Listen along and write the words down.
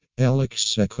Alex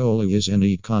Seccoli is an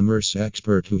e-commerce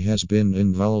expert who has been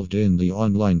involved in the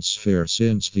online sphere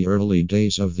since the early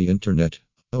days of the internet.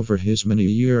 Over his many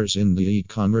years in the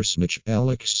e-commerce niche,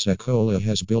 Alex Seccoli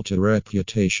has built a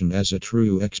reputation as a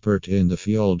true expert in the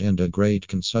field and a great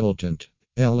consultant.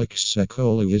 Alex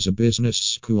Seccoli is a business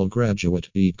school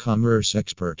graduate, e-commerce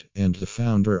expert, and the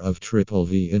founder of Triple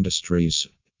V Industries.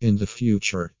 In the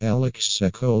future, Alex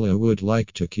Seccoli would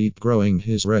like to keep growing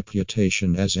his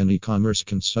reputation as an e-commerce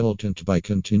consultant by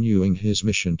continuing his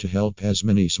mission to help as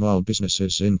many small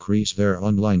businesses increase their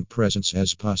online presence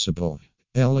as possible.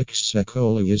 Alex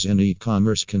Seccoli is an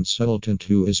e-commerce consultant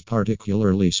who is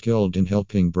particularly skilled in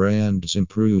helping brands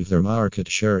improve their market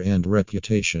share and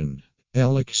reputation.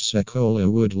 Alex Seccoli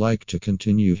would like to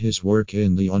continue his work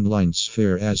in the online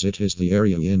sphere as it is the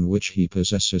area in which he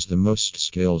possesses the most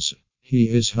skills. He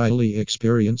is highly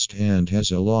experienced and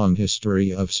has a long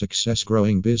history of success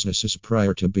growing businesses.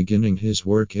 Prior to beginning his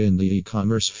work in the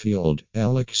e-commerce field,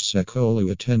 Alex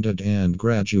Seccoli attended and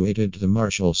graduated the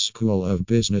Marshall School of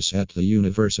Business at the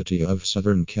University of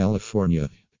Southern California.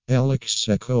 Alex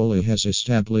Seccoli has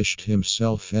established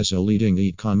himself as a leading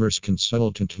e-commerce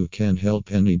consultant who can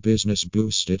help any business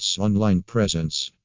boost its online presence.